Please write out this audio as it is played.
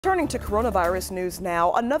Turning to coronavirus news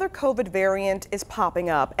now, another COVID variant is popping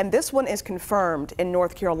up, and this one is confirmed in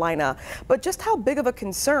North Carolina. But just how big of a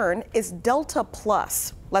concern is Delta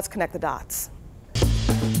Plus? Let's connect the dots.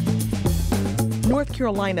 North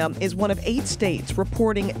Carolina is one of 8 states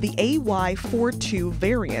reporting the AY42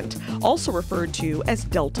 variant, also referred to as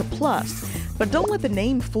Delta Plus. But don't let the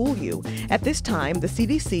name fool you. At this time, the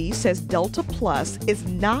CDC says Delta Plus is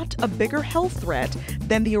not a bigger health threat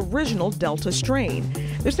than the original Delta strain.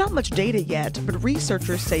 There's not much data yet, but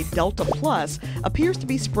researchers say Delta Plus appears to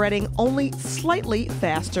be spreading only slightly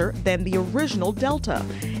faster than the original Delta.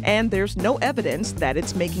 And there's no evidence that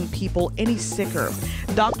it's making people any sicker.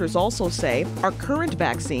 Doctors also say our current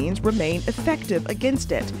vaccines remain effective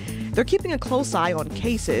against it. They're keeping a close eye on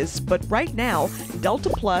cases, but right now, Delta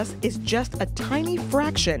Plus is just a tiny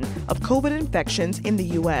fraction of COVID infections in the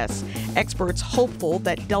U.S. Experts hopeful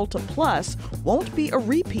that Delta Plus won't be a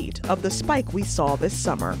repeat of the spike we saw this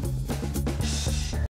summer.